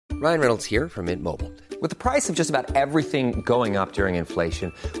Ryan Reynolds here from Mint Mobile. With the price of just about everything going up during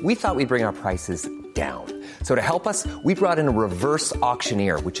inflation, we thought we'd bring our prices down. So to help us, we brought in a reverse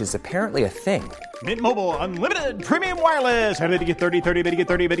auctioneer, which is apparently a thing. Mint Mobile Unlimited Premium Wireless. How to get 30, 30, bit to get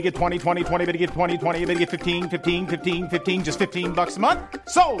 30, bit to get 20, 20, 20, bit to get 20, 20, bit to get 15, 15, 15, 15, just $15 a month?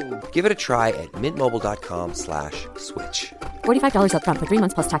 Sold! Give it a try at mintmobile.com/switch. $45 up front for 3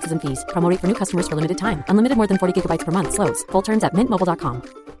 months plus taxes and fees. Promo rate for new customers for limited time. Unlimited more than 40 gigabytes per month. Slows full terms at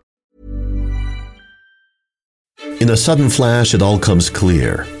mintmobile.com. In a sudden flash, it all comes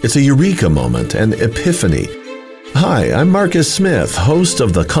clear. It's a eureka moment, an epiphany. Hi, I'm Marcus Smith, host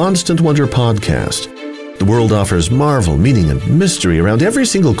of the Constant Wonder podcast. The world offers marvel, meaning, and mystery around every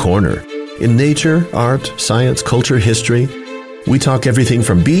single corner. In nature, art, science, culture, history, we talk everything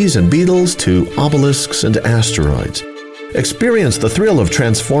from bees and beetles to obelisks and asteroids. Experience the thrill of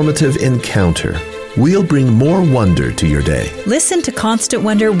transformative encounter. We'll bring more wonder to your day. Listen to Constant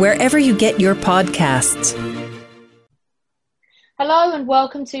Wonder wherever you get your podcasts. Hello and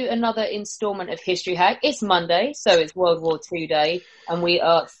welcome to another instalment of History Hack. It's Monday, so it's World War II Day, and we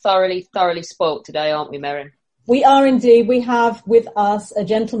are thoroughly spoilt today, aren't we, Merrin? We are indeed. We have with us a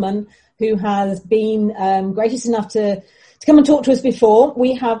gentleman who has been gracious enough to come and talk to us before.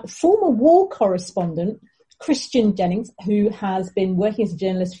 We have former war correspondent Christian Jennings, who has been working as a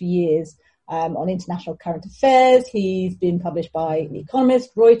journalist for years on international current affairs. He's been published by The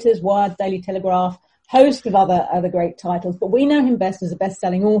Economist, Reuters, Wired, Daily Telegraph, host of other great titles, but we know him best as a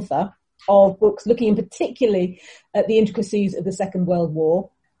best-selling author of books looking particularly at the intricacies of the Second World War.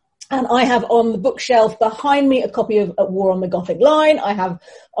 And I have on the bookshelf behind me a copy of At War on the Gothic Line. I have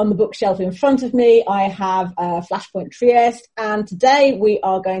on the bookshelf in front of me, I have Flashpoint Trieste. And today we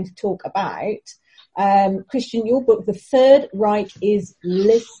are going to talk about, Christian, your book, The Third Reich is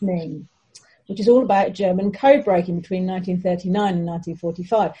Listening, which is all about German code breaking between 1939 and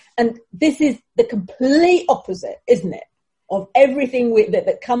 1945. And this is the complete opposite, isn't it, of everything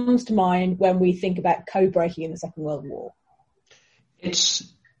that comes to mind when we think about code breaking in the Second World War. It's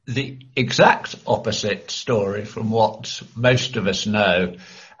the exact opposite story from what most of us know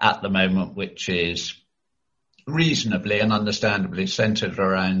at the moment, which is reasonably and understandably centered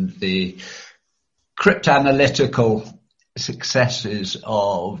around the cryptanalytical successes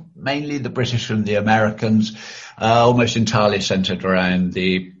of mainly the British and the Americans, almost entirely centered around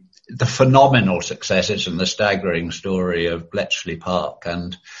the phenomenal successes and the staggering story of Bletchley Park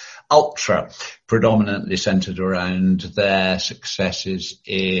and Ultra, predominantly centered around their successes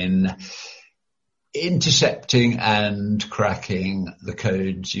in intercepting and cracking the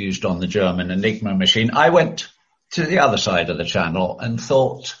codes used on the German Enigma machine. I went to the other side of the channel and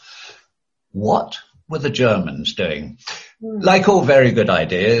thought, what were the Germans doing? Like all very good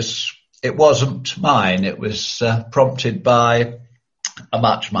ideas, it wasn't mine. It was prompted by a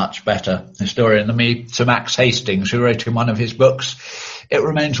much, much better historian than me, Sir Max Hastings, who wrote in one of his books, it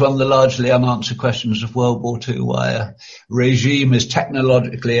remains one of the largely unanswered questions of World War II, why a regime as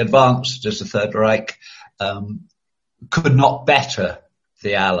technologically advanced as the Third Reich could not better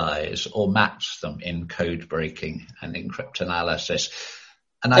the Allies or match them in code breaking and in cryptanalysis.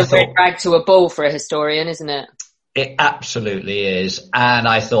 And I thought, drag to a bull for a historian, isn't it? It absolutely is. And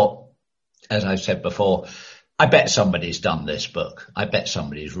I thought, as I said before, I bet somebody's done this book. I bet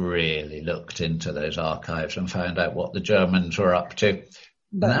somebody's really looked into those archives and found out what the Germans were up to.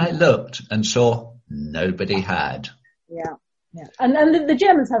 And I looked and saw nobody had. Yeah. And the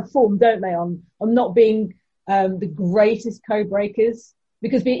Germans have formed, don't they, on not being the greatest code breakers?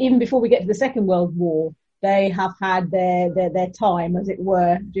 Because even before we get to the Second World War, they have had their time, as it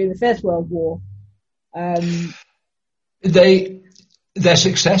were, during the First World War. Their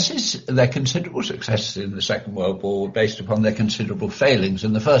successes, their considerable successes in the Second World War were based upon their considerable failings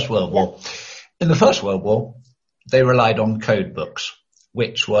in the First World War. In the First World War, they relied on code books,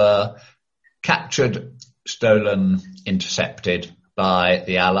 which were captured, stolen, intercepted by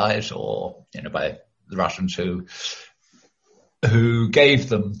the Allies or, by the Russians who gave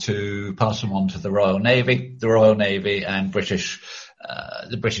them to pass them on to the Royal Navy. The Royal Navy and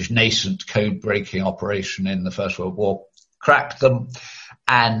the British nascent code breaking operation in the First World War cracked them,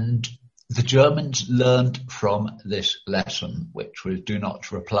 and the Germans learned from this lesson, which was do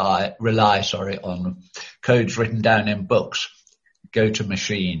not rely on codes written down in books. Go to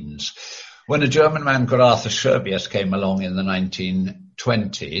machines. When a German man called Arthur Scherbius came along in the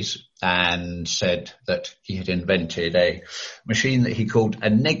 1920s and said that he had invented a machine that he called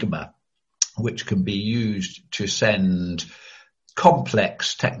Enigma, which can be used to send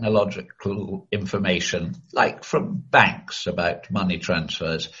complex technological information, like from banks about money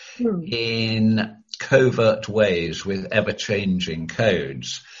transfers, in covert ways with ever-changing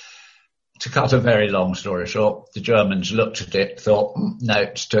codes. to cut a very long story short, the Germans looked at it, thought, no,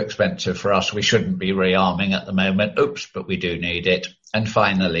 it's too expensive for us. We shouldn't be rearming at the moment. Oops, but we do need it. And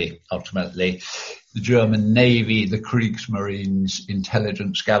finally, ultimately, the German Navy, the Kriegsmarines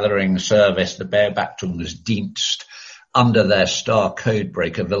Intelligence Gathering Service, the Beobachtungsdienst, under their star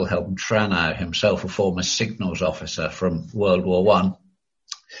codebreaker, Wilhelm Tranau, himself a former signals officer from World War I,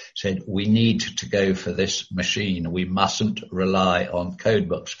 said, we need to go for this machine. We mustn't rely on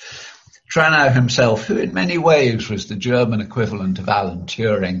codebooks. Tranau himself, who in many ways was the German equivalent of Alan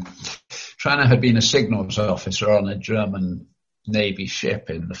Turing, Tranau had been a signals officer on a German Navy ship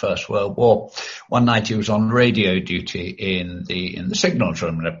in the First World War. One night he was on radio duty in the signals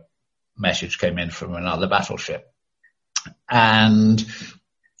room, and a message came in from another battleship. And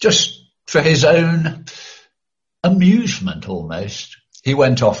just for his own amusement almost, he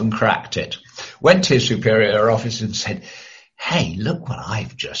went off and cracked it. Went to his superior officer and said, hey, look what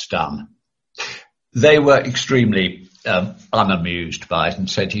I've just done. They were extremely unamused by it and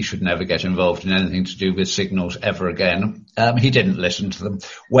said he should never get involved in anything to do with signals ever again. He didn't listen to them,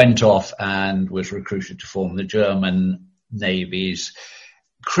 went off and was recruited to form the German Navy's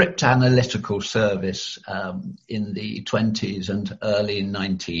cryptanalytical service in the 20s and early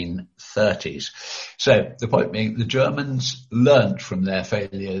 1930s. So the point being, the Germans learnt from their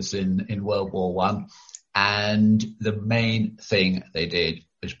failures in World War I, and the main thing they did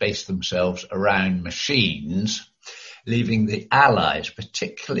was base themselves around machines, leaving the Allies,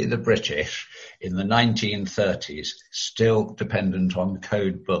 particularly the British, in the 1930s, still dependent on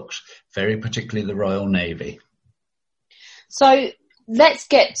code books, very particularly the Royal Navy. So let's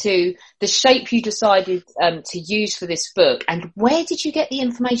get to the shape you decided to use for this book, and where did you get the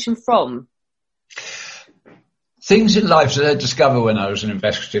information from? Things in life that I discovered when I was an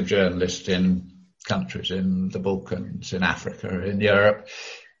investigative journalist in countries in the Balkans, in Africa, in Europe.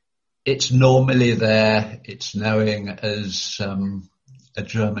 It's normally there. It's knowing, as a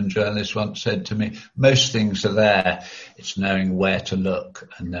German journalist once said to me, most things are there. It's knowing where to look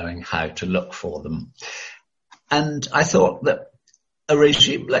and knowing how to look for them. And I thought that a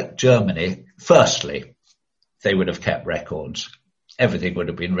regime like Germany, firstly, they would have kept records. Everything would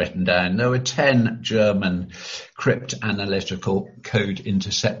have been written down. There were 10 German cryptanalytical,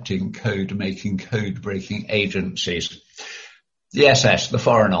 code-intercepting, code-making, code-breaking agencies. The SS, the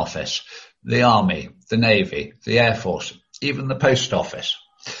Foreign Office, the Army, the Navy, the Air Force, even the Post Office.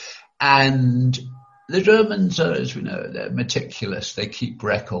 And the Germans are, as we know, they're meticulous. They keep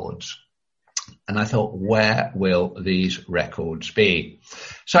records. And I thought, where will these records be?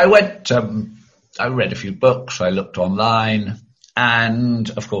 So I went, I read a few books, I looked online, and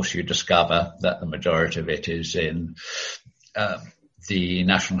of course you discover that the majority of it is in the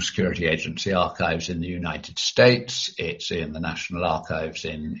National Security Agency archives in the United States. It's in the National Archives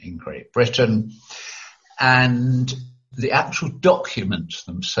in Great Britain. And the actual documents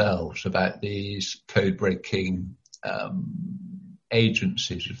themselves about these code-breaking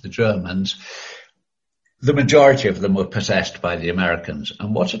agencies of the Germans, the majority of them were possessed by the Americans.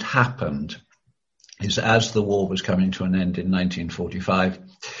 And what had happened is, as the war was coming to an end in 1945,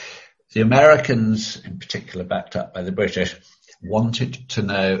 the Americans, in particular backed up by the British, wanted to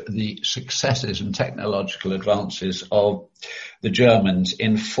know the successes and technological advances of the Germans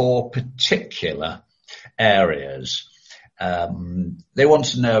in 4 particular areas. They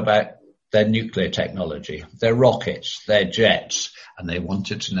wanted to know about their nuclear technology, their rockets, their jets, and they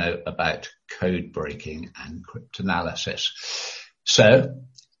wanted to know about code breaking and cryptanalysis. So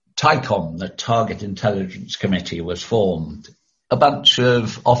TICOM, the Target Intelligence Committee, was formed. A bunch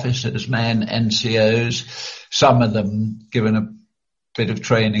of officers, men, NCOs, some of them given a bit of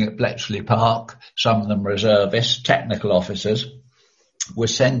training at Bletchley Park, some of them reservists, technical officers, were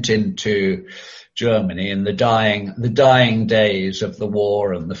sent into Germany in the dying days of the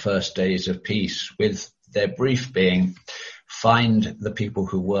war and the first days of peace, with their brief being, find the people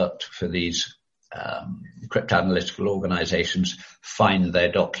who worked for these cryptanalytical organizations, find their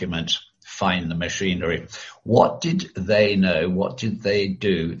documents, find the machinery. What did they know? What did they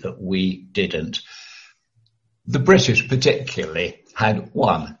do that we didn't? The British particularly had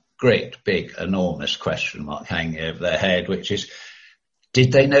one great, big, enormous question mark hanging over their head, which is,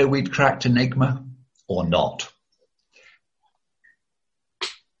 did they know we'd cracked Enigma or not?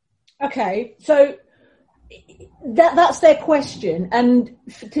 Okay, so that's their question, and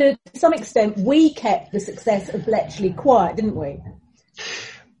to some extent we kept the success of Bletchley quiet, didn't we?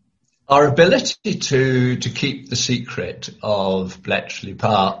 Our ability to keep the secret of Bletchley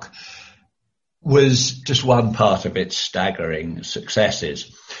Park was just one part of its staggering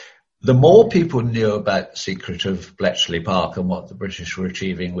successes. the more people knew about the secret of Bletchley Park and what the British were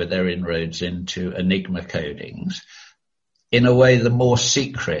achieving with their inroads into Enigma codings, in a way, the more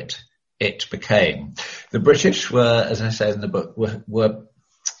secret it became. The British were, as I say in the book, were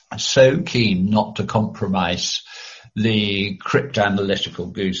so keen not to compromise the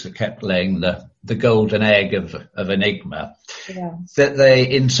cryptanalytical goose that kept laying the golden egg of Enigma, that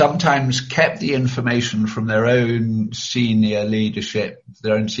they sometimes kept the information from their own senior leadership,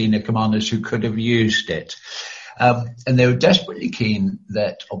 their own senior commanders who could have used it. And they were desperately keen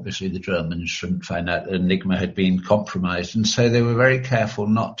that obviously the Germans shouldn't find out that Enigma had been compromised. And so they were very careful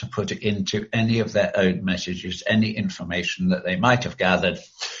not to put it into any of their own messages, any information that they might have gathered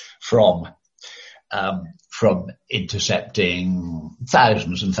from intercepting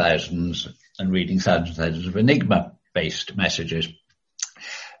thousands and thousands and reading thousands and thousands of Enigma-based messages.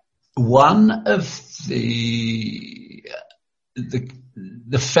 One of the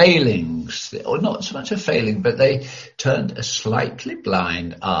failings, or not so much a failing, but they turned a slightly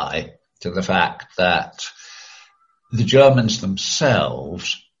blind eye to the fact that the Germans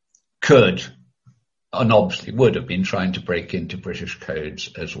themselves could, and obviously would have been trying to break into British codes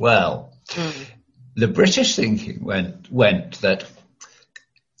as well. The British thinking went that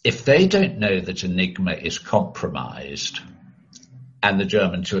if they don't know that Enigma is compromised, and the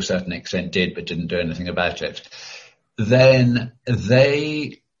Germans to a certain extent did but didn't do anything about it, then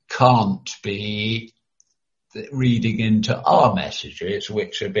they can't be reading into our messages,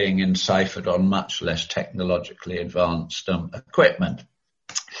 which are being enciphered on much less technologically advanced equipment.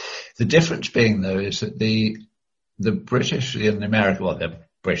 The difference being, though, is that the British and the American, well, the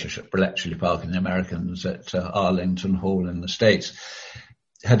British at Bletchley Park and the Americans at Arlington Hall in the States,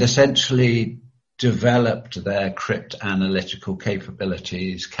 had essentially developed their cryptanalytical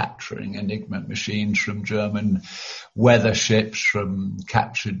capabilities, capturing Enigma machines from German weather ships, from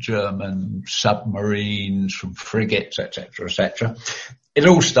captured German submarines, from frigates, etc., etc. It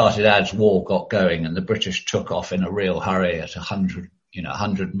all started as war got going, and the British took off in a real hurry at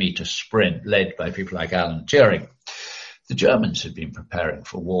 100-meter sprint, led by people like Alan Turing. The Germans had been preparing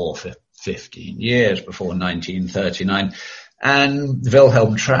for war for 15 years before 1939. And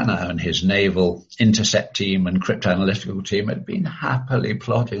Wilhelm Tranau and his naval intercept team and cryptanalytical team had been happily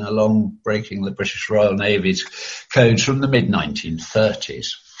plodding along, breaking the British Royal Navy's codes from the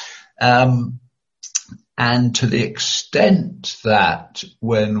mid-1930s. And to the extent that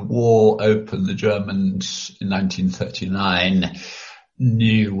when war opened, the Germans in 1939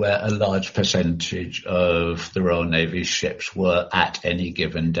 knew where a large percentage of the Royal Navy's ships were at any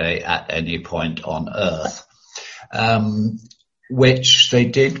given day, at any point on Earth. Which they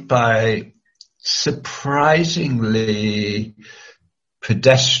did by surprisingly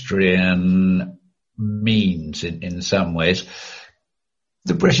pedestrian means in some ways.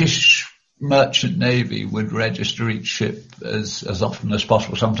 The British Merchant Navy would register each ship as often as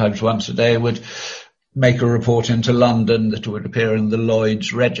possible, sometimes once a day, would make a report into London that would appear in the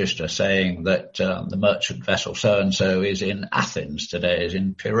Lloyd's Register saying that the merchant vessel so-and-so is in Athens today, is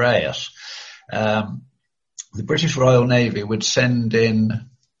in Piraeus. The British Royal Navy would send in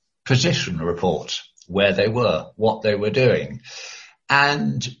position reports, where they were, what they were doing.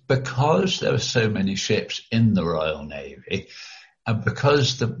 And because there were so many ships in the Royal Navy, and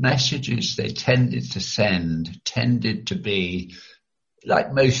because the messages they tended to send tended to be,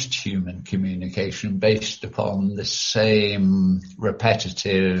 like most human communication, based upon the same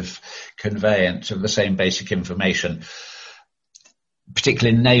repetitive conveyance of the same basic information,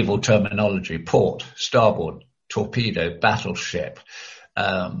 particularly in naval terminology: port, starboard, torpedo, battleship,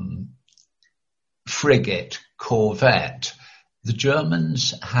 frigate, corvette. The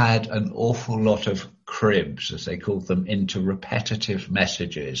Germans had an awful lot of cribs, as they called them, into repetitive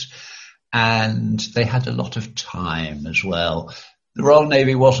messages, and they had a lot of time as well. The Royal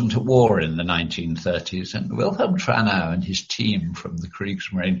Navy wasn't at war in the 1930s, and Wilhelm Tranau and his team from the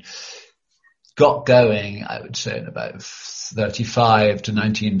Kriegsmarine got going, I would say, in about 35 to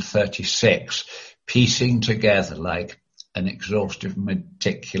 1936, piecing together like an exhaustive,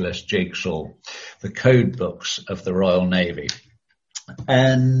 meticulous jigsaw the code books of the Royal Navy.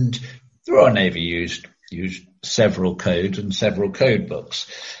 And the Royal Navy used several codes and several code books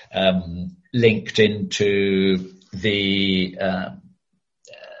linked into the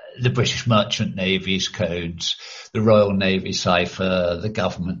British Merchant Navy's codes, the Royal Navy cipher, the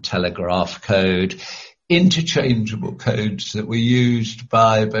Government Telegraph Code, interchangeable codes that were used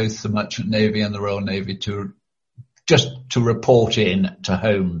by both the Merchant Navy and the Royal Navy to report in to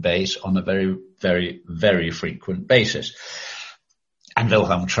home base on a very, very, very frequent basis.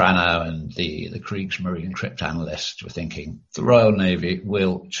 Wilhelm Tranau and the Kriegsmarine cryptanalysts were thinking the Royal Navy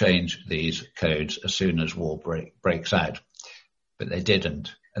will change these codes as soon as war breaks out. But they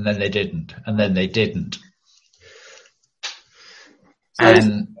didn't, and then they didn't, and then they didn't.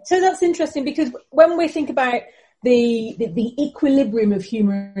 So that's interesting, because when we think about the equilibrium of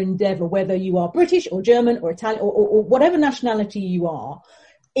human endeavour, whether you are British or German or Italian or whatever nationality you are,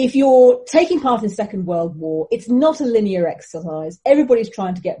 if you're taking part in the Second World War, it's not a linear exercise. Everybody's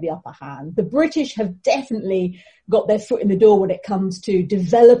trying to get the upper hand. The British have definitely got their foot in the door when it comes to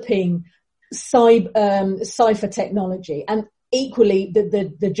developing cipher technology, and equally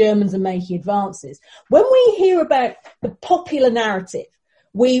the Germans are making advances. When we hear about the popular narrative,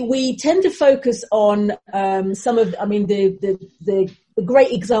 we tend to focus on the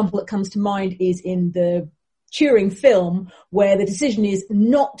great example that comes to mind is in the Turing film, where the decision is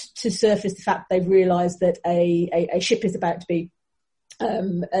not to surface the fact they've realised that a ship is about to be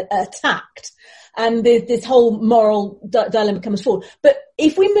attacked, and this whole moral dilemma comes forward. But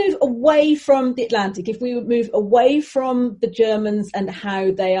if we move away from the Atlantic, if we move away from the Germans and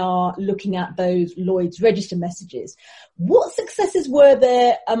how they are looking at those Lloyd's Register messages, what successes were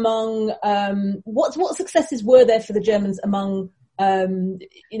there among what successes were there for the Germans among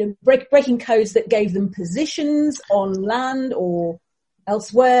breaking codes that gave them positions on land or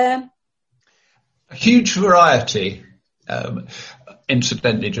elsewhere? A huge variety.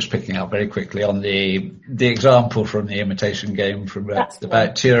 Incidentally, just picking up very quickly on the example from the Imitation Game from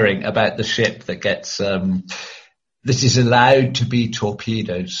about Turing, about the ship that gets that is allowed to be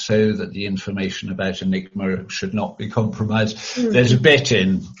torpedoed so that the information about Enigma should not be compromised. Mm-hmm. There's a bit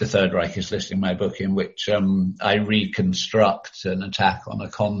in The Third Reich is Listening, my book, in which I reconstruct an attack on a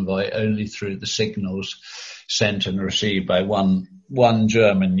convoy only through the signals sent and received by one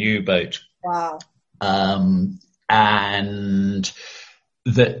German U-boat. Wow. And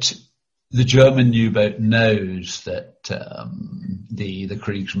that the German U-boat knows that the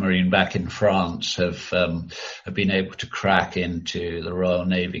Kriegsmarine back in France have been able to crack into the Royal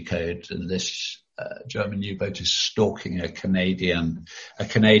Navy code, and this German U-boat is stalking a Canadian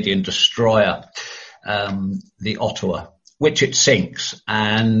destroyer, the Ottawa, which it sinks,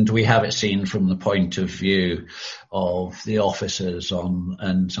 and we have it seen from the point of view of the officers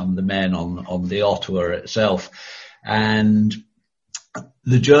and some of the men on the Ottawa itself. And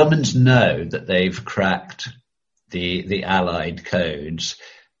the Germans know that they've cracked the Allied codes,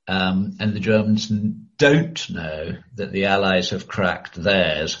 and the Germans don't know that the Allies have cracked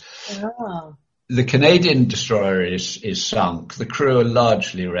theirs. Oh. The Canadian destroyer is sunk. The crew are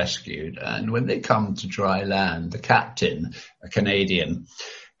largely rescued, and when they come to dry land, the captain, a Canadian,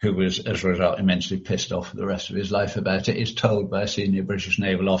 who was, as a result, immensely pissed off for the rest of his life about it, is told by a senior British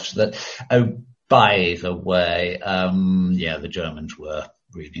naval officer that, oh, by the way, the Germans were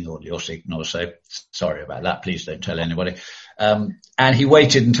reading all your signals, so sorry about that. Please don't tell anybody. And he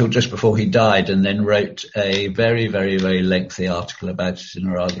waited until just before he died and then wrote a very, very, very lengthy article about it in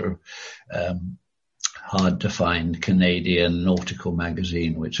a rather hard-to-find Canadian nautical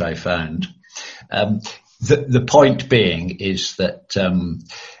magazine, which I found. The point being is that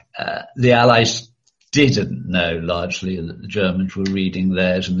the Allies didn't know largely that the Germans were reading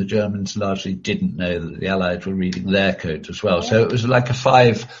theirs, and the Germans largely didn't know that the Allies were reading their codes as well. So it was like a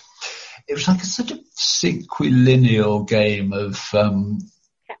sort of sequilineal game of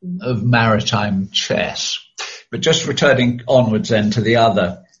maritime chess. But just returning onwards then to the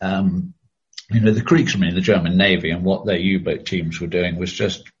other, the Kriegsmarine, the German Navy, and what their U-boat teams were doing was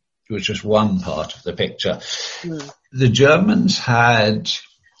just one part of the picture. Mm. The Germans had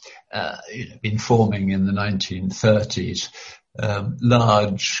been forming in the 1930s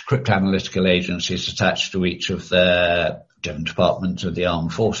large cryptanalytical agencies attached to each of their different departments of the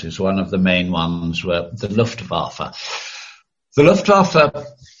armed forces. One of the main ones were the Luftwaffe. The Luftwaffe,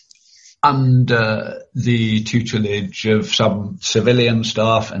 under the tutelage of some civilian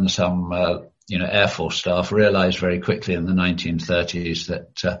staff and some Air Force staff, realized very quickly in the 1930s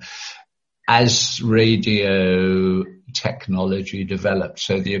that as radio technology developed,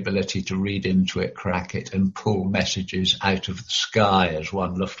 so the ability to read into it, crack it, and pull messages out of the sky, as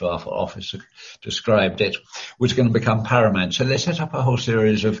one Luftwaffe officer described it, was going to become paramount. So they set up a whole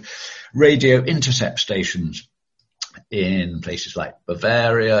series of radio intercept stations in places like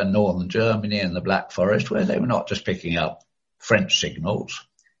Bavaria, northern Germany, and the Black Forest, where they were not just picking up French signals,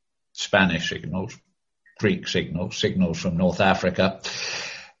 Spanish signals, Greek signals from North Africa.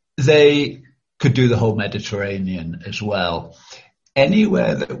 They could do the whole Mediterranean as well.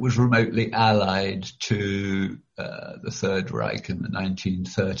 anywhere that was remotely allied to the Third Reich in the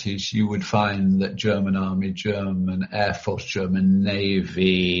 1930s, you would find that German Army, German Air Force, German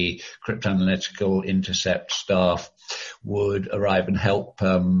Navy, cryptanalytical intercept staff would arrive and help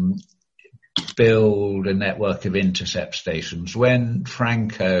build a network of intercept stations. When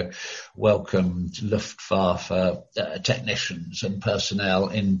Franco welcomed Luftwaffe technicians and personnel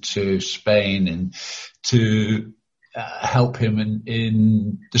into Spain and to help him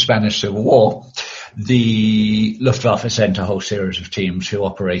in the Spanish Civil War, the Luftwaffe sent a whole series of teams who,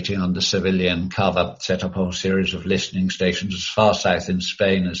 operating under civilian cover, set up a whole series of listening stations as far south in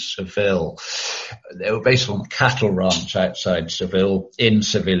Spain as Seville. They were based on a cattle ranch outside Seville in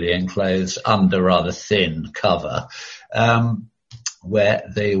civilian clothes under rather thin cover, where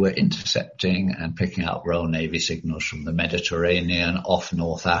they were intercepting and picking up Royal Navy signals from the Mediterranean, off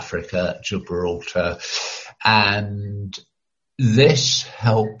North Africa, Gibraltar, and this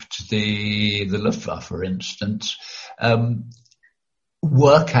helped the Luftwaffe, for instance,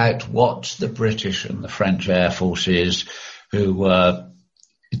 work out what the British and the French Air Forces, who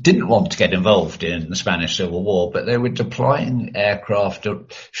didn't want to get involved in the Spanish Civil War, but they were deploying aircraft,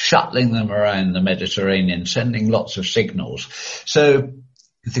 shuttling them around the Mediterranean, sending lots of signals. So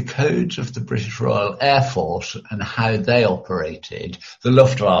the codes of the British Royal Air Force and how they operated, the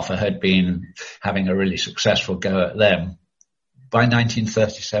Luftwaffe had been having a really successful go at them by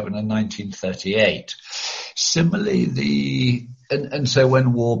 1937 and 1938. Similarly, and so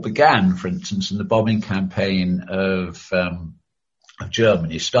when war began, for instance, and the bombing campaign of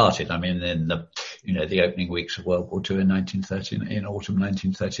Germany started, I mean, in the opening weeks of World War II in autumn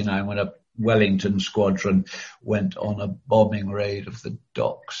 1939, when a Wellington squadron went on a bombing raid of the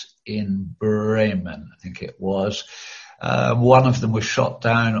docks in Bremen, I think it was. One of them was shot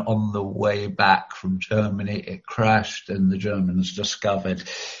down on the way back from Germany. It crashed, and the Germans discovered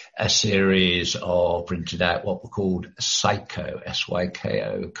a series of printed out what were called Syko,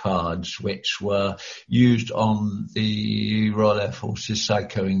 S-Y-K-O cards, which were used on the Royal Air Force's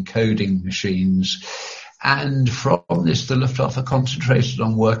Syko encoding machines. And from this, the Luftwaffe concentrated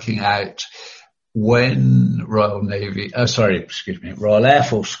on working out when Royal Air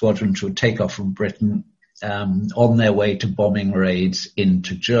Force squadrons would take off from Britain on their way to bombing raids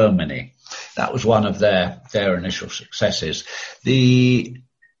into Germany. That was one of their initial successes. The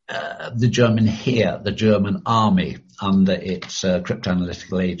German Heer, the German Army, under its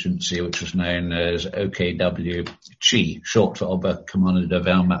cryptanalytical agency, which was known as OKW CHI, short for Oberkommando der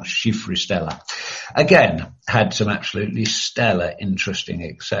Wehrmacht Chiffresteller, again had some absolutely stellar, interesting,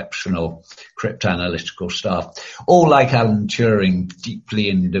 exceptional cryptanalytical staff, all like Alan Turing, deeply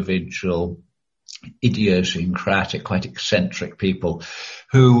individual, idiosyncratic, quite eccentric people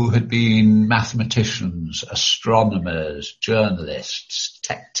who had been mathematicians, astronomers, journalists,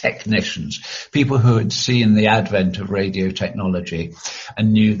 technicians, people who had seen the advent of radio technology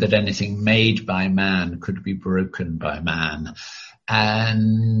and knew that anything made by man could be broken by man.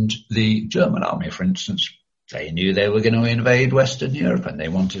 And the German army, for instance, they knew they were going to invade Western Europe, and they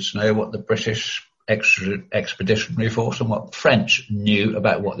wanted to know what the British expeditionary force and what the French knew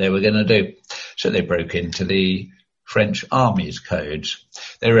about what they were going to do. So they broke into the French army's codes.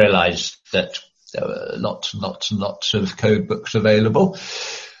 They realized that there were lots and lots and lots of code books available.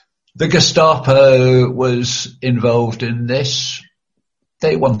 The Gestapo was involved in this.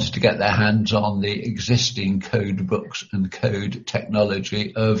 They wanted to get their hands on the existing code books and code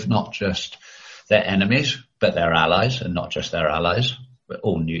technology of not just their enemies, but their allies, and not just their allies, but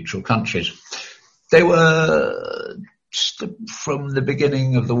all neutral countries. They were, from the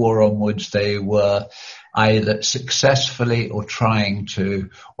beginning of the war onwards, they were either successfully or trying to,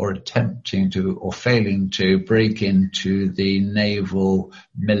 or attempting to, or failing to break into the naval,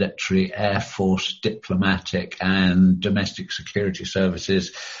 military, air force, diplomatic and domestic security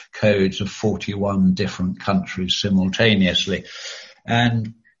services codes of 41 different countries simultaneously.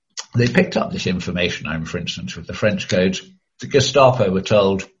 And they picked up this information, for instance, with the French codes. The Gestapo were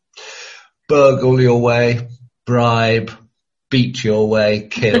told, burgle your way, bribe, beat your way,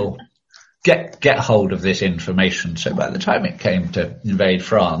 kill, get hold of this information. So by the time it came to invade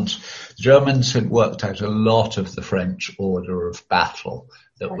France, the Germans had worked out a lot of the French order of battle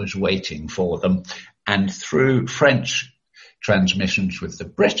that was waiting for them. And through French transmissions with the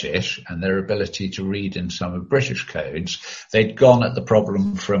British and their ability to read in some of British codes, they'd gone at the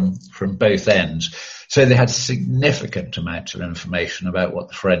problem from both ends. So they had significant amounts of information about what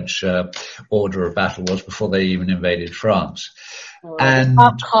the French order of battle was before they even invaded France. Oh, and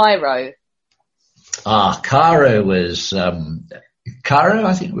Cairo. Cairo was Cairo,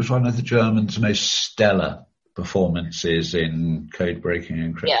 I think, was one of the Germans' most stellar performances in code breaking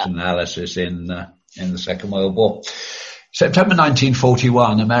and cryptanalysis in the Second World War. September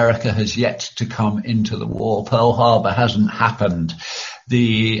 1941, America has yet to come into the war. Pearl Harbor hasn't happened.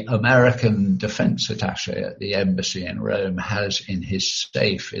 The American defense attaché at the embassy in Rome has in his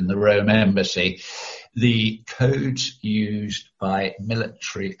safe in the Rome embassy the codes used by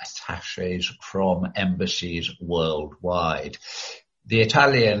military attachés from embassies worldwide. The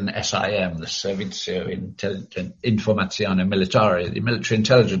Italian SIM, the Servizio Informazione Militare, the military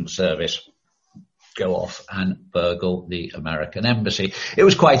intelligence service, go off and burgle the American embassy. It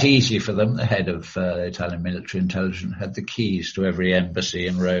was quite easy for them. The head of Italian military intelligence had the keys to every embassy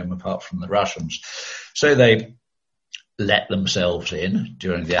in Rome apart from the Russians. So they let themselves in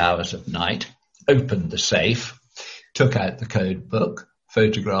during the hours of night, opened the safe, took out the code book,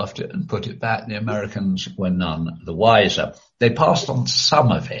 photographed it and put it back. The Americans were none the wiser. They passed on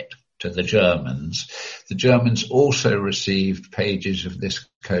some of it to the Germans. The Germans also received pages of this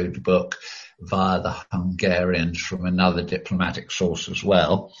code book via the Hungarians from another diplomatic source as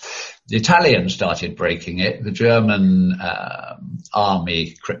well. The Italians started breaking it. The German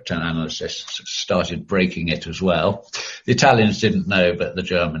army cryptanalysts started breaking it as well. The Italians didn't know, but the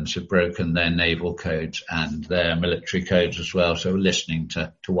Germans had broken their naval codes and their military codes as well, so listening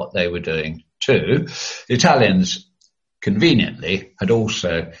to what they were doing too. The Italians, conveniently, had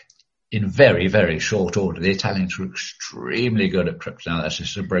also, in very, very short order, the Italians were extremely good at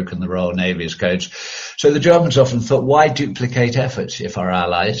cryptanalysis, had broken the Royal Navy's codes. So the Germans often thought, why duplicate efforts if our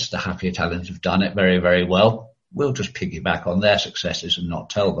allies, the happy Italians, have done it very, very well? We'll just piggyback on their successes and not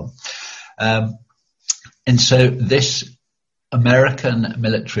tell them. And so this American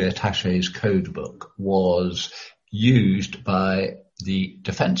military attaché's code book was used by the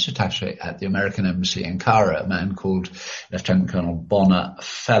defense attaché at the American embassy in Cairo, a man called Lieutenant Colonel Bonner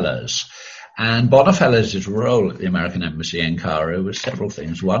Fellers. And Bonner Fellers' role at the American embassy in Cairo was several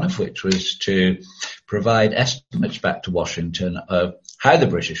things, one of which was to provide estimates back to Washington of how the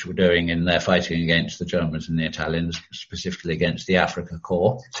British were doing in their fighting against the Germans and the Italians, specifically against the Afrika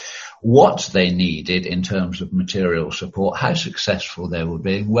Korps, what they needed in terms of material support, how successful they were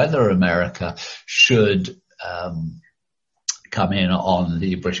being, whether America should come in on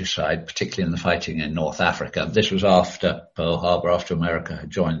the British side, particularly in the fighting in North Africa. This was after Pearl Harbor, after America had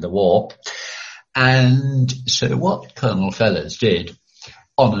joined the war. And so what Colonel Fellers did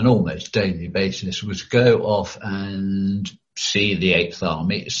on an almost daily basis was go off and see the 8th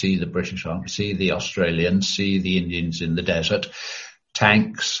Army, see the British Army, see the Australians, see the Indians in the desert,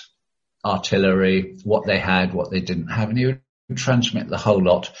 tanks, artillery, what they had, what they didn't have, and he would transmit the whole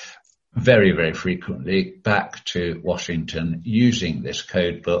lot very, very frequently back to Washington using this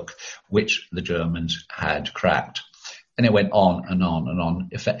code book, which the Germans had cracked. And it went on and on and on.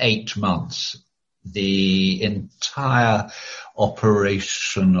 For 8 months, the entire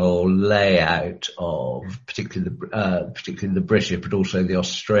operational layout of particularly the British, but also the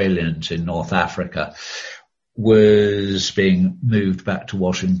Australians in North Africa, was being moved back to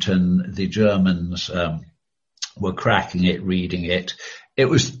Washington. The Germans were cracking it, reading it.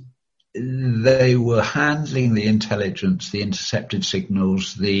 They were handling the intelligence, the intercepted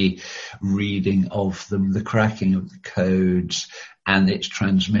signals, the reading of them, the cracking of the codes, and its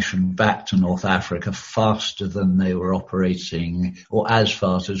transmission back to North Africa faster than they were operating, or as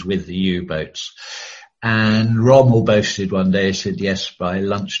fast as with the U-boats. And Rommel boasted one day, he said, yes, by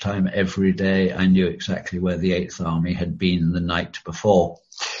lunchtime every day I knew exactly where the 8th Army had been the night before.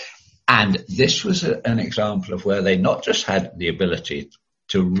 And this was an example of where they not just had the ability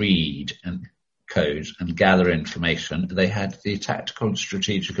to read and codes and gather information, they had the tactical and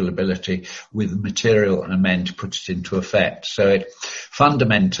strategical ability with material and men to put it into effect. So it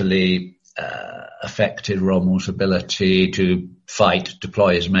fundamentally affected Rommel's ability to fight,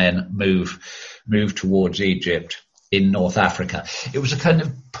 deploy his men, move towards Egypt in North Africa. It was a kind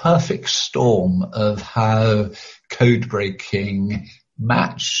of perfect storm of how code breaking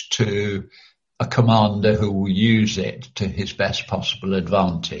matched to a commander who will use it to his best possible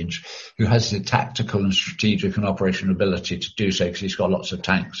advantage, who has the tactical and strategic and operational ability to do so because he's got lots of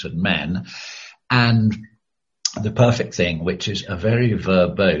tanks and men, and the perfect thing, which is a very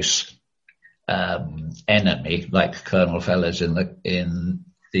verbose enemy like Colonel Fellers in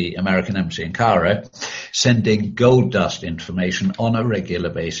the American embassy in Cairo, sending gold dust information on a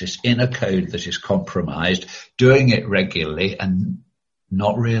regular basis in a code that is compromised, doing it regularly and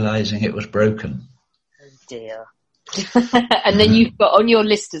not realizing it was broken. Oh dear. And then you've got on your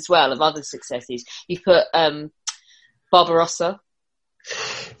list as well of other successes, you've put Barbarossa.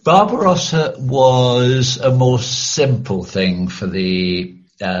 Barbarossa was a more simple thing for the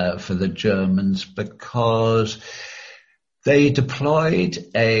for the Germans, because they deployed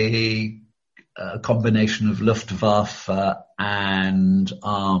a combination of Luftwaffe and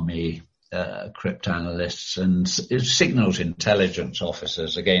army cryptanalysts and signals intelligence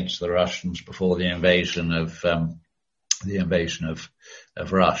officers against the Russians before the invasion of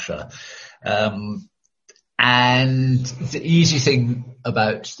Russia. And the easy thing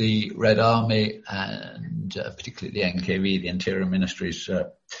about the Red Army and particularly the NKV, the Interior Ministry's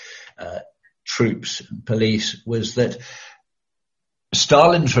troops and police, was that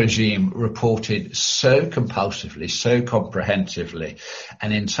Stalin's regime reported so compulsively, so comprehensively,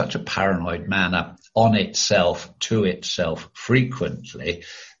 and in such a paranoid manner on itself, to itself frequently,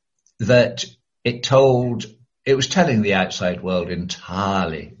 that it was telling the outside world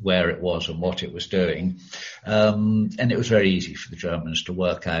entirely where it was and what it was doing. And it was very easy for the Germans to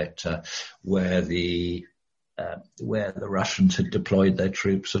work out where the Russians had deployed their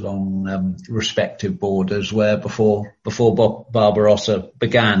troops along respective borders where before Barbarossa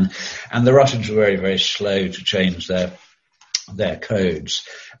began. And the Russians were very, very slow to change their codes.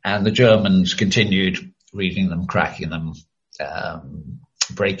 And the Germans continued reading them, cracking them,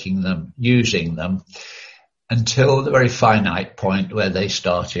 breaking them, using them, until the very finite point where they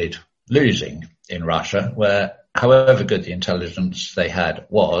started losing in Russia, where however good the intelligence they had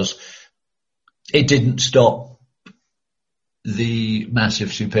was, it didn't stop the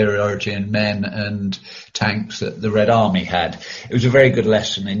massive superiority in men and tanks that the Red Army had. It was a very good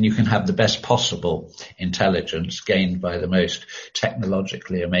lesson, and you can have the best possible intelligence gained by the most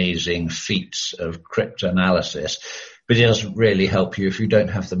technologically amazing feats of cryptanalysis, but it doesn't really help you if you don't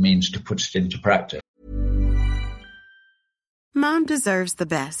have the means to put it into practice. Mom deserves the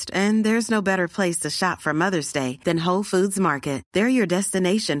best, and there's no better place to shop for Mother's Day than Whole Foods Market. They're your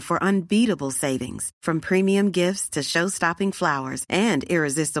destination for unbeatable savings, from premium gifts to show-stopping flowers and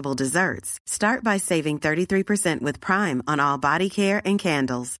irresistible desserts. Start by saving 33% with Prime on all body care and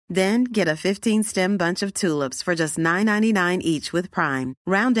candles. Then get a 15-stem bunch of tulips for just $9.99 each with Prime.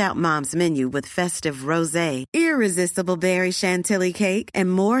 Round out Mom's menu with festive rosé, irresistible berry chantilly cake,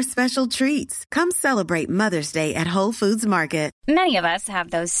 and more special treats. Come celebrate Mother's Day at Whole Foods Market. Many of us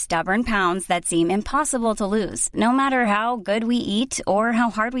have those stubborn pounds that seem impossible to lose, no matter how good we eat or how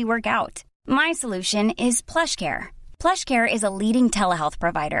hard we work out. My solution is PlushCare. PlushCare is a leading telehealth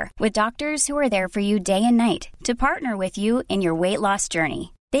provider with doctors who are there for you day and night to partner with you in your weight loss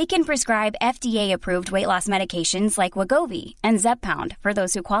journey. They can prescribe FDA-approved weight loss medications like Wegovy and Zepbound for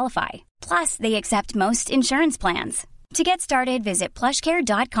those who qualify. Plus, they accept most insurance plans. To get started, visit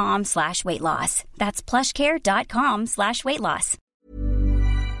plushcare.com/weightloss. That's plushcare.com/weightloss.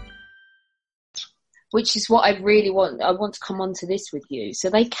 Which is what I really want. I want to come on to this with you. So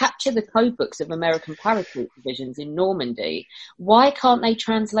they capture the code books of American paratroop divisions in Normandy. Why can't they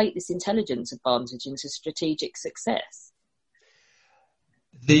translate this intelligence advantage into strategic success?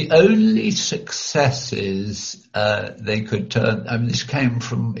 The only successes they could turn, this came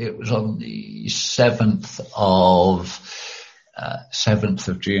from, it was on the 7th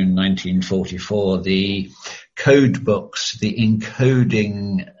of June 1944, the code books, the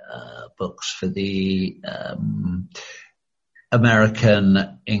encoding books for the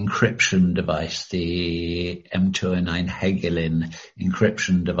American encryption device, the M209 Hegelin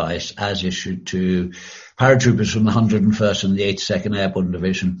encryption device, as issued to paratroopers from the 101st and the 82nd Airborne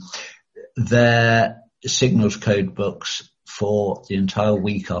Division. Their signals code books for the entire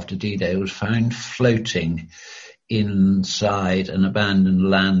week after D-Day was found floating inside an abandoned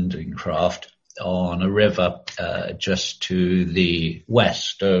landing craft on a river just to the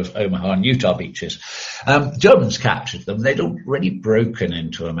west of Omaha and Utah beaches. Germans captured them. They'd already broken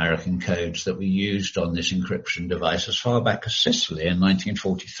into American codes that were used on this encryption device as far back as Sicily in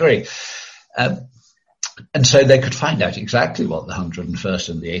 1943. And so they could find out exactly what the 101st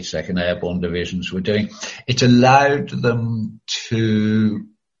and the 82nd Airborne Divisions were doing. It allowed them to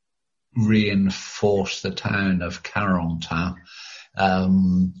reinforce the town of Carentan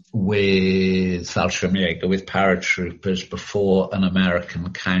with Fallschirmjäger, with paratroopers before an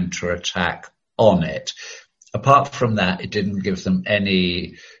American counterattack on it. Apart from that, it didn't give them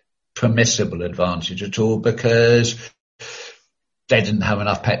any permissible advantage at all, because they didn't have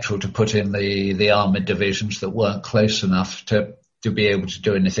enough petrol to put in the armoured divisions that weren't close enough to be able to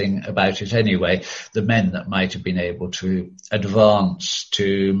do anything about it anyway. The men that might have been able to advance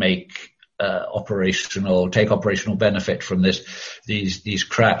to make take operational benefit from these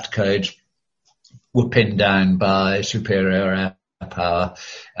cracked codes were pinned down by superior air power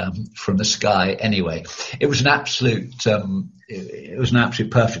from the sky anyway. It was an absolute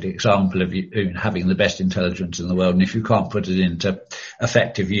perfect example of you having the best intelligence in the world, and if you can't put it into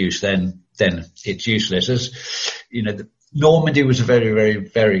effective use, then it's useless. As you know, Normandy was a very, very,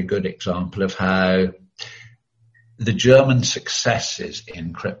 very good example of how the German successes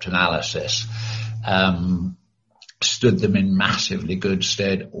in cryptanalysis stood them in massively good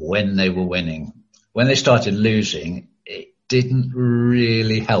stead when they were winning. When they started losing, it didn't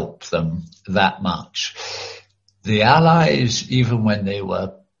really help them that much. The Allies, even when they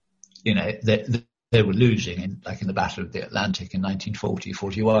were, they were losing, in the Battle of the Atlantic in 1940,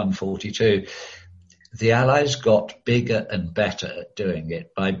 41, 42, the Allies got bigger and better at doing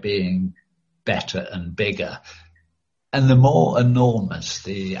it by being better and bigger. And the more enormous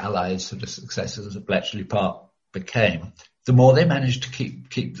the Allies' sort of successes at Bletchley Park became, the more they managed to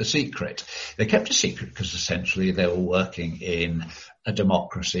keep the secret. They kept a secret because essentially they were working in a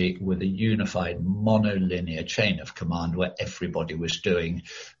democracy with a unified monolinear chain of command where everybody was doing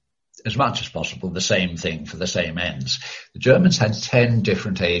as much as possible the same thing for the same ends. The Germans had 10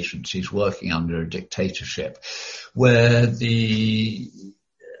 different agencies working under a dictatorship where the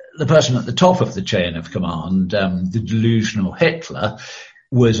person at the top of the chain of command, the delusional Hitler,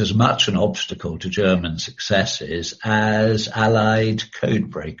 was as much an obstacle to German successes as Allied code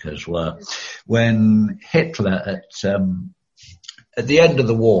breakers were. When Hitler, at the end of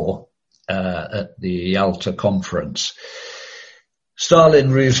the war, at the Yalta Conference,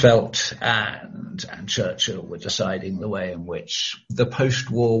 Stalin, Roosevelt, and Churchill were deciding the way in which the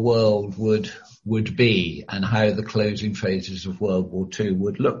post-war world would be and how the closing phases of World War II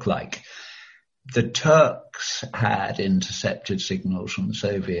would look like. The Turks had intercepted signals from the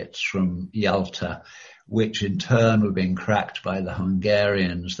Soviets from Yalta, which in turn were being cracked by the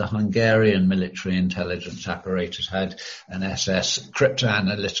Hungarians. The Hungarian military intelligence apparatus had an SS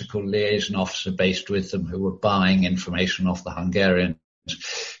cryptoanalytical liaison officer based with them who were buying information off the Hungarians,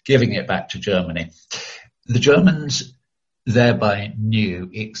 giving it back to Germany. The Germans thereby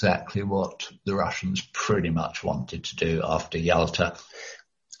knew exactly what the Russians pretty much wanted to do after Yalta.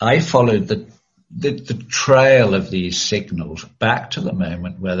 I followed the trail of these signals back to the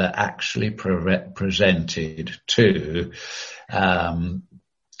moment where they're actually presented to General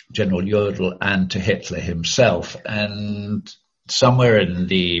Jodl and to Hitler himself. And somewhere in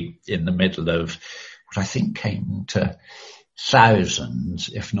the middle of what I think came to thousands,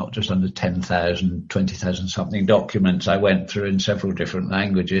 if not just under 10,000, 20,000 something documents I went through in several different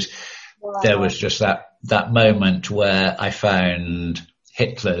languages, wow. There was just that moment where I found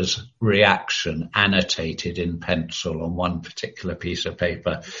Hitler's reaction annotated in pencil on one particular piece of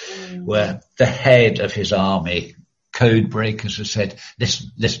paper, where the head of his army, code breakers, has said,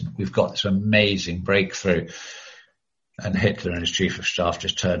 listen, we've got this amazing breakthrough. And Hitler and his chief of staff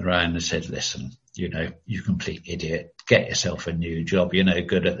just turned around and said, listen, you complete idiot, get yourself a new job. You're no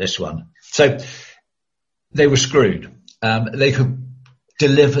good at this one. So they were screwed. They could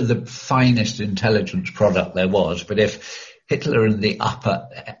deliver the finest intelligence product there was, but if Hitler and the upper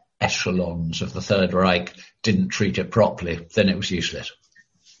echelons of the Third Reich didn't treat it properly, then it was useless.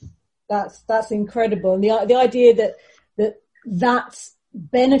 That's incredible. And the idea that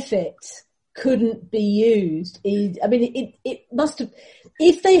benefit couldn't be used is, it must have,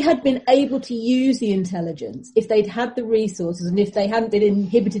 if they had been able to use the intelligence, if they'd had the resources, and if they hadn't been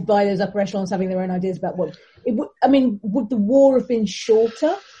inhibited by those upper echelons having their own ideas about what it would, would the war have been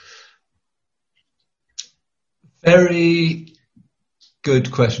shorter? Very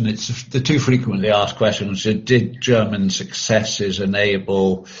good question. It's the two frequently asked questions. Did German successes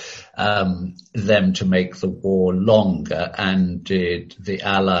enable them to make the war longer, and did the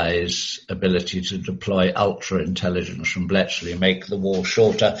Allies' ability to deploy ultra-intelligence from Bletchley make the war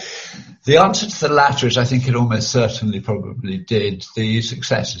shorter? The answer to the latter is I think it almost certainly probably did. The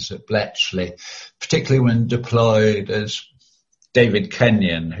successes at Bletchley, particularly when deployed, as David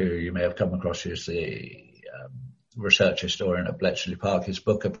Kenyon, who you may have come across, is the research historian at Bletchley Park, his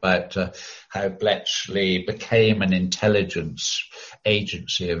book about how Bletchley became an intelligence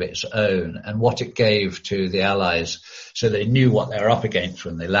agency of its own and what it gave to the Allies so they knew what they were up against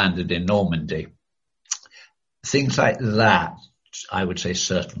when they landed in Normandy. Things like that, I would say,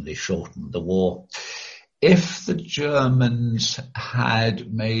 certainly shortened the war. If the Germans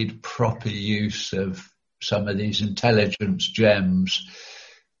had made proper use of some of these intelligence gems,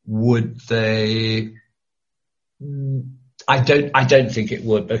 would they? I don't think it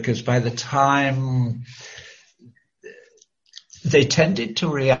would, because by the time they tended to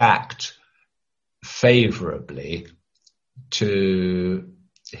react favorably to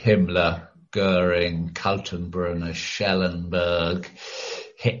Himmler, Goering, Kaltenbrunner, Schellenberg,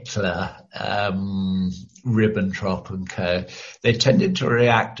 Hitler, Ribbentrop and co, they tended to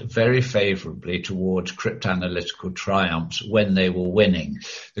react very favourably towards cryptanalytical triumphs when they were winning.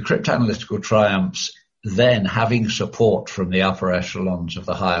 The cryptanalytical triumphs then, having support from the upper echelons of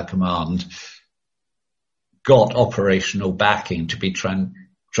the higher command, got operational backing to be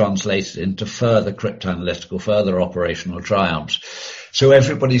translated into further cryptanalytical, further operational triumphs. So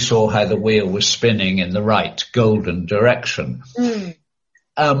everybody saw how the wheel was spinning in the right golden direction.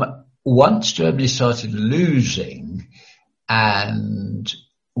 Once Germany started losing, and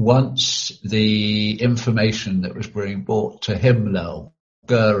once the information that was being brought to Himmler,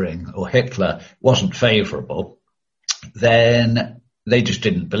 Goering or Hitler wasn't favourable, then they just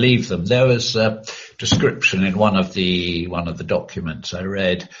didn't believe them. There was a description in one of the documents I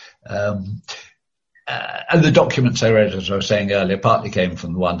read, and the documents I read, as I was saying earlier, partly came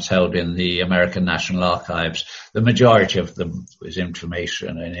from the ones held in the American National Archives. The majority of them was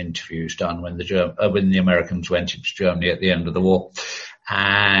information and interviews done when the Americans went into Germany at the end of the war,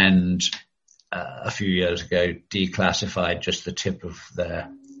 and a few years ago declassified just the tip of their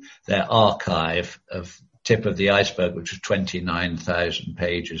archive of tip of the iceberg, which was 29,000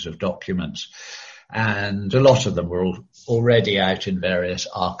 pages of documents. And a lot of them were already out in various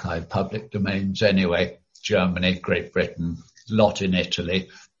archive public domains anyway. Germany, Great Britain, a lot in Italy,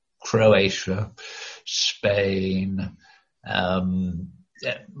 Croatia, Spain,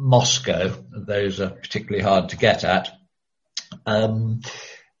 Moscow. Those are particularly hard to get at.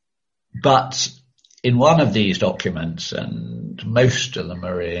 But in one of these documents, and most of them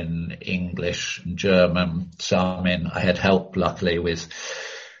are in English and German, some I had help luckily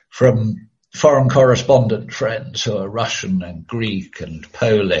from foreign correspondent friends who are Russian and Greek and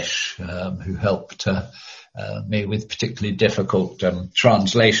Polish, who helped me with particularly difficult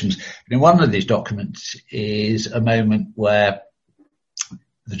translations. And in one of these documents is a moment where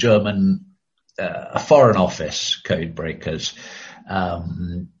the German Foreign Office code breakers,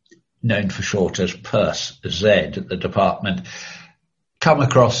 known for short as Pers Z at the department, come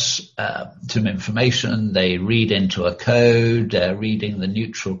across some information. They read into a code. They're reading the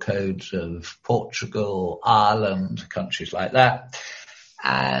neutral codes of Portugal, Ireland, countries like that.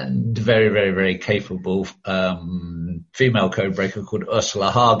 And very, very, very capable female codebreaker called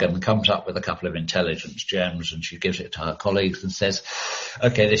Ursula Hagen comes up with a couple of intelligence gems, and she gives it to her colleagues and says,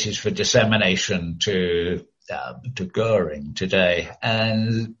 okay, this is for dissemination to Goering today.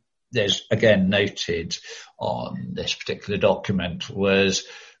 And there's, again, noted on this particular document was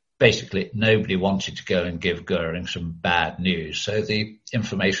basically nobody wanted to go and give Goering some bad news. So the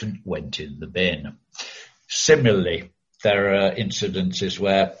information went in the bin. Similarly, there are incidences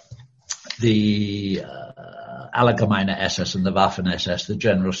where the Allgemeine SS and the Waffen-SS, the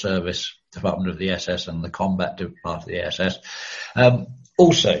General Service Department of the SS and the Combat Part of the SS,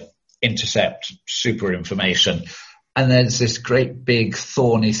 also intercept super information. And there's this great big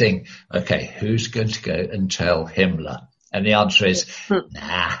thorny thing. Okay, who's going to go and tell Himmler? And the answer is,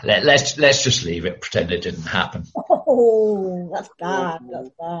 nah, let's just leave it, pretend it didn't happen. Oh, that's bad.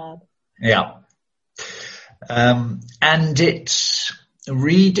 That's bad. Yeah. And it's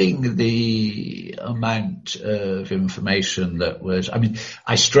reading the amount of information that was,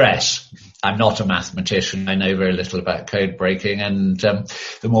 I stress, I'm not a mathematician. I know very little about code breaking, and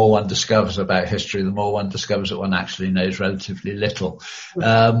the more one discovers about history, the more one discovers that one actually knows relatively little.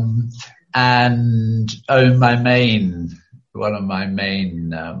 And one of my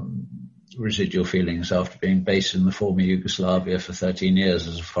main residual feelings after being based in the former Yugoslavia for 13 years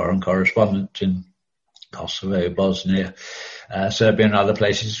as a foreign correspondent in Kosovo, Bosnia, Serbia and other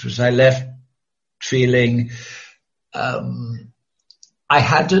places, was I left feeling I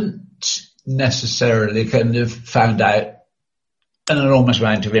hadn't necessarily kind of found out an enormous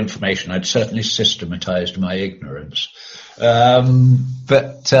amount of information. I'd certainly systematized my ignorance.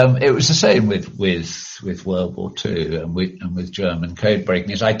 But it was the same with World War II and with German code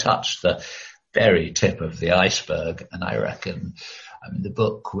breaking, as I touched the very tip of the iceberg, and I reckon, the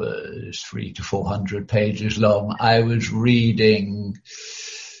book was 300 to 400 pages long. I was reading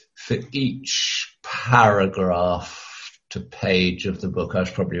for each paragraph to page of the book. I was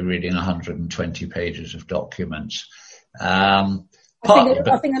probably reading 120 pages of documents. I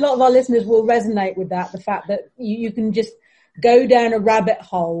think a lot of our listeners will resonate with that, the fact that you can just go down a rabbit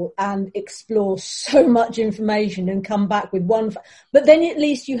hole and explore so much information and come back with one. But then at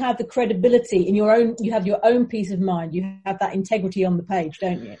least you have the credibility in you have your own peace of mind. You have that integrity on the page,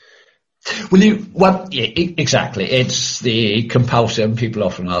 don't you? Well, exactly. It's the compulsion. People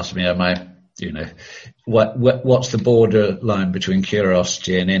often ask me, what's the borderline between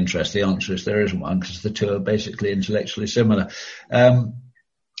curiosity and interest? The answer is there isn't one, because the two are basically intellectually similar.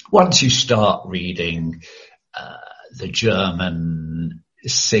 once you start reading the German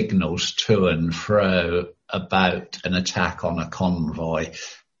signals to and fro about an attack on a convoy,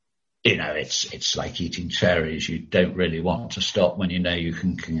 it's like eating cherries. You don't really want to stop when you know you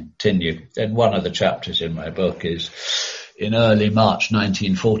can continue. And one of the chapters in my book is in early March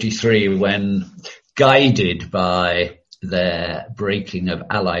 1943, when, guided by their breaking of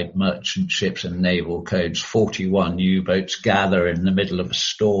Allied merchant ships and naval codes, 41 U-boats gather in the middle of a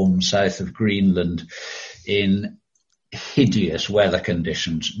storm south of Greenland in hideous weather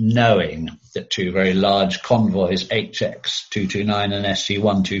conditions, knowing that two very large convoys, HX 229 and SC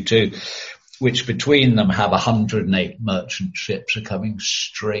 122, which between them have 108 merchant ships, are coming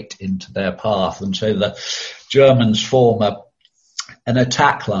straight into their path. And so the Germans form an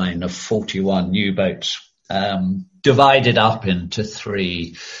attack line of 41 U-boats, divided up into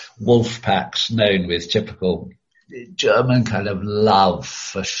three wolf packs, known with typical German kind of love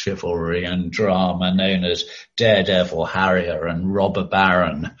for chivalry and drama, known as Daredevil, Harrier and Robber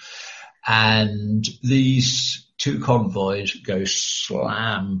Baron. And these two convoys go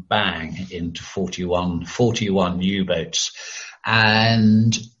slam bang into 41 U-boats.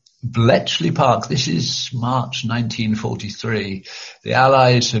 And Bletchley Park, this is March 1943. The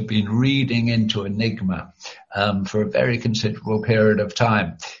Allies have been reading into Enigma for a very considerable period of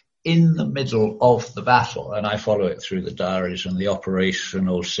time. In the middle of the battle, and I follow it through the diaries and the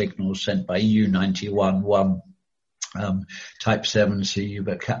operational signals sent by U-91-1, Type 7C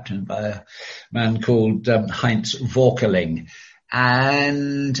U-boat captained by a man called Heinz Vorkeling.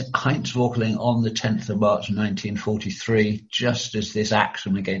 And Heinz Vorkeling, on the 10th of March 1943, just as this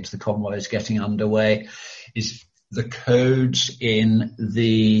action against the convoy is getting underway, is the codes in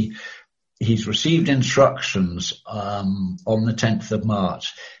he's received instructions on the 10th of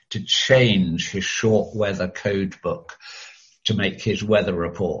March to change his short weather code book to make his weather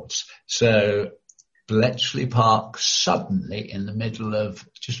reports. So Bletchley Park suddenly, in the middle of,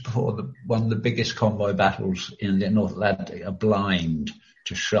 just before one of the biggest convoy battles in the North Atlantic, are blind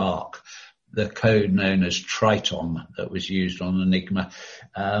to Shark, the code known as Triton that was used on Enigma,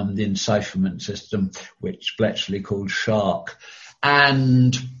 the encipherment system, which Bletchley called Shark.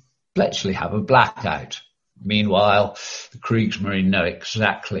 And Bletchley have a blackout. Meanwhile, the Kriegsmarine know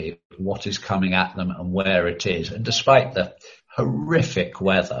exactly what is coming at them and where it is. And despite the horrific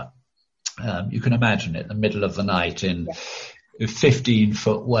weather, you can imagine it, in the middle of the night in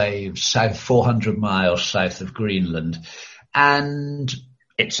 15-foot waves, 400 miles south of Greenland. And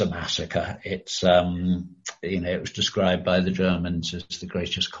it's a massacre. It's, it was described by the Germans as the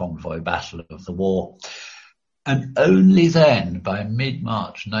greatest convoy battle of the war. And only then, by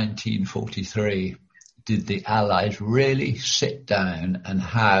mid-March 1943, did the Allies really sit down and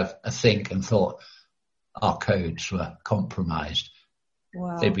have a think and thought, our codes were compromised.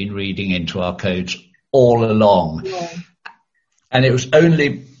 Wow. They've been reading into our codes all along. Yeah. And it was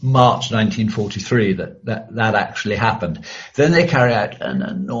only March 1943 that actually happened. Then they carry out an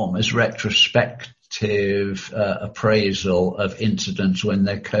enormous retrospective appraisal of incidents when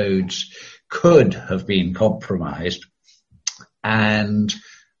their codes could have been compromised. And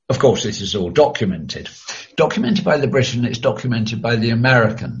of course, this is all documented by the British, and it's documented by the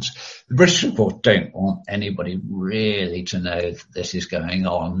Americans. The British, of course, don't want anybody really to know that this is going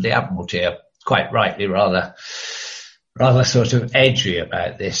on. The Admiralty are quite rightly rather sort of edgy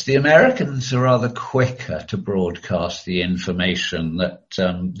about this. The Americans are rather quicker to broadcast the information that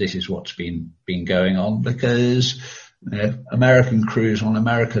this is what's been going on, because American crews on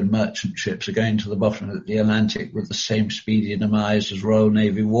American merchant ships are going to the bottom of the Atlantic with the same speedy demise as Royal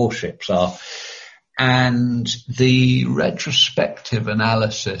Navy warships are. And the retrospective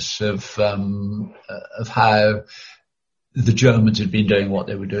analysis of how the Germans had been doing what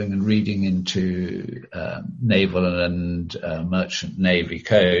they were doing and reading into naval and merchant navy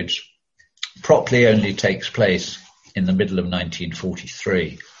codes properly only takes place in the middle of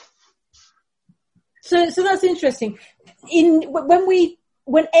 1943. So that's interesting.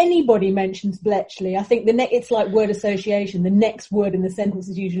 When anybody mentions Bletchley, I think it's like word association. The next word in the sentence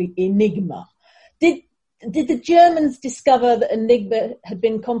is usually enigma. Did the Germans discover that Enigma had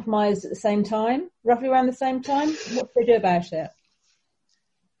been compromised at the same time, roughly around the same time? What did they do about it?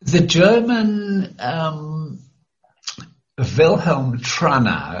 The German Wilhelm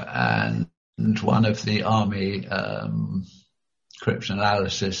Tranau and one of the army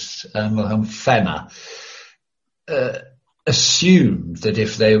cryptanalysts, Wilhelm Fenner, assumed that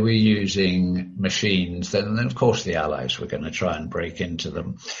if they were using machines, then of course the Allies were going to try and break into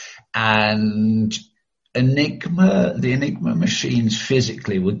them. And the Enigma machines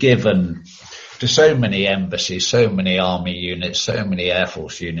physically were given after so many embassies, so many army units, so many air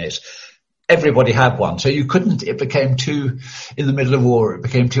force units, everybody had one. So in the middle of war, it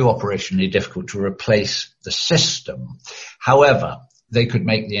became too operationally difficult to replace the system. However, they could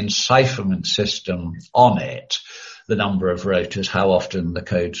make the encipherment system on it, the number of rotors, how often the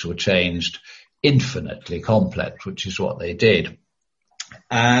codes were changed, infinitely complex, which is what they did.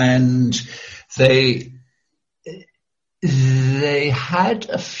 And they had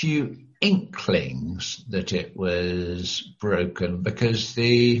a few inklings that it was broken, because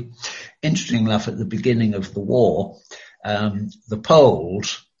interesting enough, at the beginning of the war, the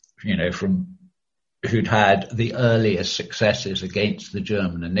Poles, who'd had the earliest successes against the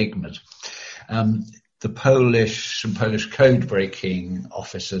German Enigmas, some Polish code-breaking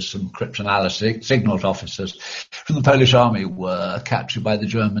officers, some cryptanalysis signals officers from the Polish army were captured by the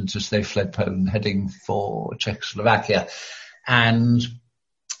Germans as they fled Poland heading for Czechoslovakia. And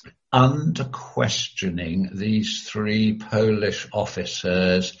under questioning, these 3 Polish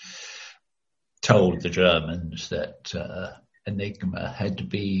officers told the Germans that Enigma had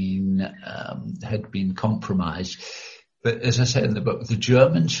been compromised. But as I said in the book, the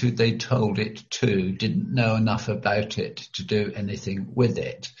Germans who they told it to didn't know enough about it to do anything with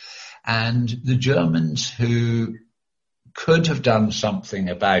it. And the Germans who could have done something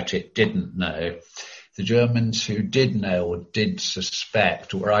about it didn't know. The Germans who did know or did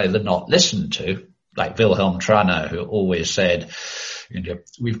suspect were either not listened to, like Wilhelm Tranau, who always said,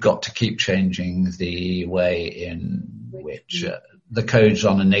 we've got to keep changing the way in which the codes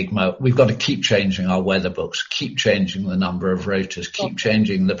on Enigma, we've got to keep changing our weather books, keep changing the number of rotors, keep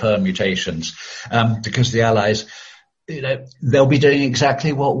changing the permutations, because the Allies, they'll be doing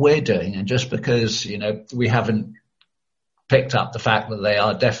exactly what we're doing. And just because, we haven't picked up the fact that they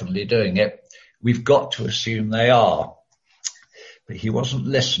are definitely doing it, we've got to assume they are. But he wasn't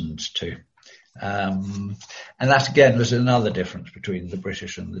listened to. And that again was another difference between the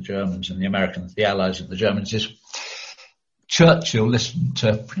British and the Germans and the Americans, the Allies and the Germans, is Churchill listened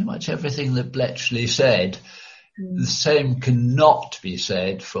to pretty much everything that Bletchley said. The same cannot be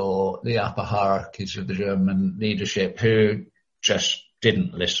said for the upper hierarchies of the German leadership, who just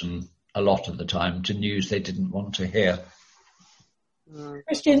didn't listen a lot of the time to news they didn't want to hear.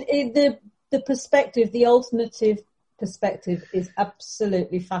 Christian, the perspective, the alternative perspective is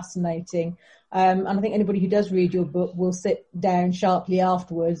absolutely fascinating. And I think anybody who does read your book will sit down sharply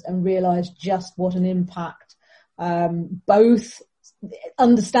afterwards and realise just what an impact both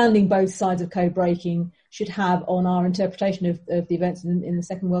understanding both sides of code breaking should have on our interpretation of the events in the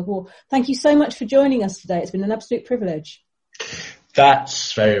Second World War. Thank you so much for joining us today. It's been an absolute privilege.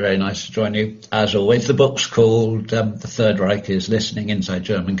 That's very, very nice to join you. As always, the book's called The Third Reich is Listening, Inside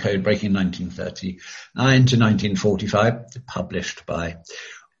German Code Breaking 1939 to 1945, published by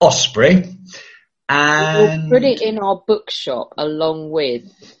Osprey. And we'll put it in our bookshop along with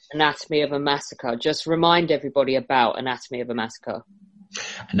Anatomy of a Massacre. Just remind everybody about Anatomy of a Massacre.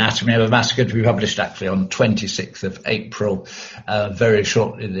 Anatomy of a Massacre to be published actually on 26th of April, very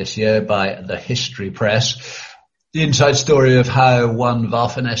shortly this year, by the History Press. The inside story of how one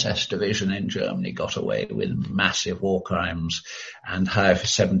Waffen-SS division in Germany got away with massive war crimes, and how for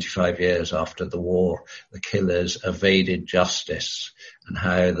 75 years after the war, the killers evaded justice, and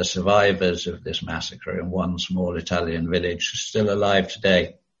how the survivors of this massacre in one small Italian village are still alive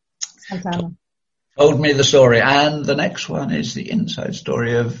today. Told me the story. And the next one is the inside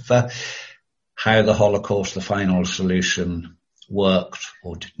story of how the Holocaust, the final solution, worked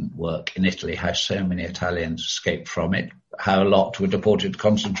or didn't work in Italy, how so many Italians escaped from it, how a lot were deported to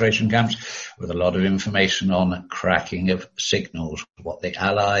concentration camps, with a lot of information on cracking of signals, what the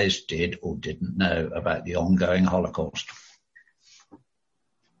Allies did or didn't know about the ongoing Holocaust.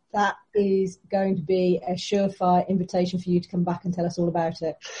 That is going to be a surefire invitation for you to come back and tell us all about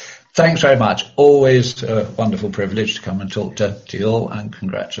it. Thanks very much. Always a wonderful privilege to come and talk to you all, and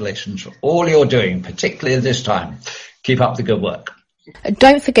congratulations for all you're doing, particularly at this time. Keep up the good work.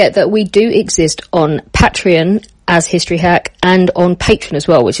 Don't forget that we do exist on Patreon as History Hack, and on Patreon as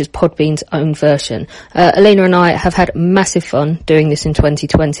well, which is Podbean's own version. Elena and I have had massive fun doing this in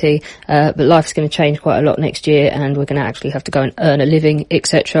 2020, but life's going to change quite a lot next year, and we're going to actually have to go and earn a living,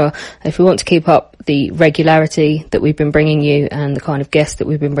 etc. If we want to keep up the regularity that we've been bringing you, and the kind of guests that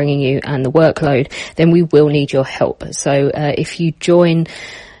we've been bringing you, and the workload, then we will need your help. So if you join,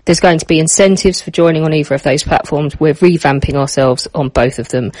 there's going to be incentives for joining on either of those platforms. We're revamping ourselves on both of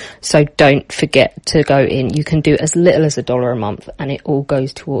them, so don't forget to go in. You can do as little as $1 a month, and it all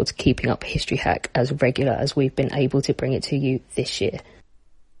goes towards keeping up History Hack as regular as we've been able to bring it to you this year.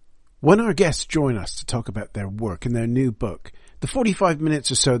 When our guests join us to talk about their work and their new book, The 45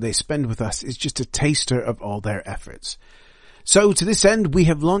 minutes or so they spend with us is just a taster of all their efforts. So to this end, we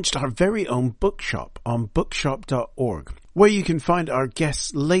have launched our very own bookshop on bookshop.org, where you can find our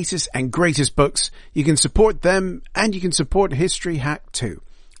guests' latest and greatest books. You can support them, and you can support History Hack too.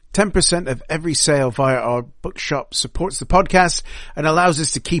 10% of every sale via our bookshop supports the podcast and allows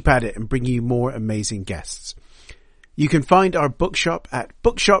us to keep at it and bring you more amazing guests. You can find our bookshop at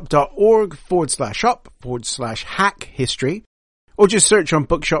bookshop.org/shop/hack history, or just search on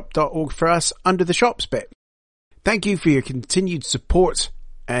bookshop.org for us under the shops bit. Thank you for your continued support,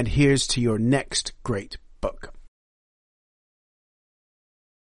 and here's to your next great book.